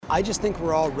I just think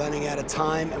we're all running out of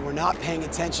time and we're not paying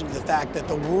attention to the fact that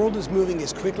the world is moving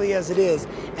as quickly as it is,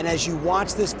 and as you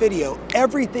watch this video,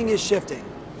 everything is shifting.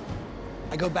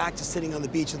 I go back to sitting on the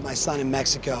beach with my son in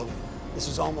Mexico. This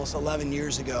was almost 11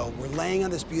 years ago. We're laying on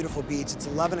this beautiful beach. It's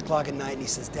 11 o'clock at night and he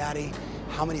says, "Daddy,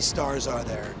 how many stars are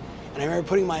there?" And I remember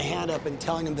putting my hand up and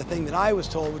telling him the thing that I was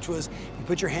told, which was, you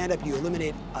put your hand up, you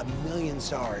eliminate 1,000,000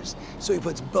 stars. So he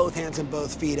puts both hands and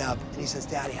both feet up and he says,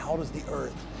 "Daddy, how old is the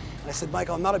Earth?" And I said,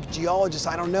 "Michael, I'm not a geologist,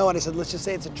 I don't know." And I said, "Let's just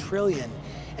say it's 1,000,000,000,000.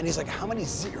 And he's like, "How many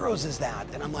zeros is that?"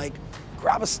 And I'm like,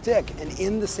 "Grab a stick." And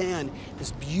in the sand,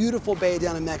 this beautiful bay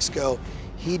down in Mexico,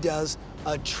 he does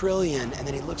 1,000,000,000,000. And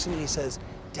then he looks at me and he says,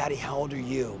 "Daddy, how old are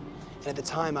you?" And at the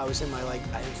time I was in my I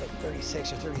was like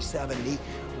 36 or 37, and he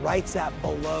writes that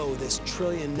below this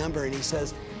trillion number and he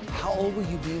says, "How old will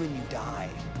you be when you die?"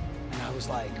 And I was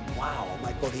like, wow. I'm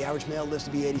like, well, the average male lives to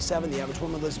be 87, the average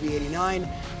woman lives to be 89.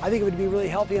 I think it would be really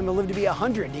healthy, I'm gonna live to be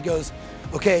 100. And he goes,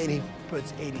 "Okay," and he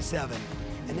puts 87.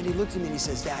 And then he looks at me and he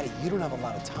says, "Daddy, you don't have a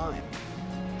lot of time."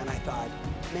 And I thought,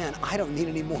 man, I don't need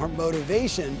any more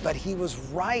motivation, but he was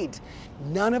right.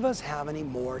 None of us have any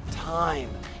more time.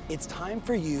 It's time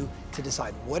for you to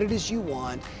decide what it is you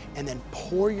want and then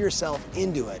pour yourself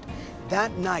into it.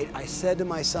 That night, I said to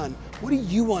my son, "What do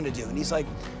you want to do?" And he's like,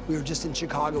 we were just in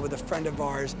Chicago with a friend of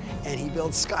ours and he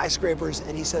builds skyscrapers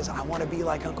and he says, "I want to be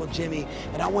like Uncle Jimmy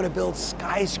and I want to build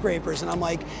skyscrapers." And I'm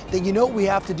like, "Then you know what we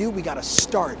have to do? We got to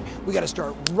start. We got to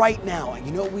start right now." And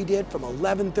you know what we did from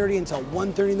 11:30 until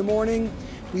 1:30 in the morning?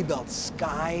 We built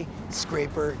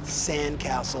skyscraper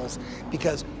sandcastles,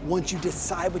 because once you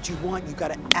decide what you want, you've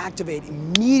got to activate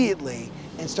immediately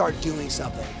and start doing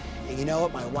something. And you know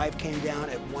what? My wife came down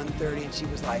at 1:30 and she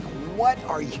was like, "What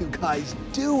are you guys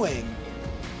doing?"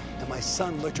 And my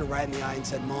son looked her right in the eye and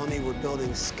said, "Mommy, we're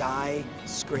building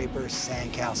skyscraper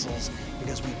sandcastles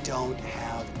because we don't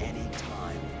have any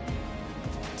time."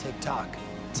 Tick tock,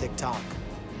 tick tock.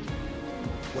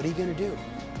 What are you gonna do?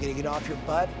 You gonna get off your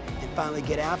butt and finally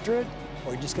get after it?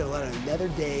 Or are you just gonna let another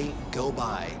day go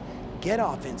by? Get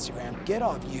off Instagram, get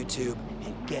off YouTube,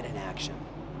 and get in action.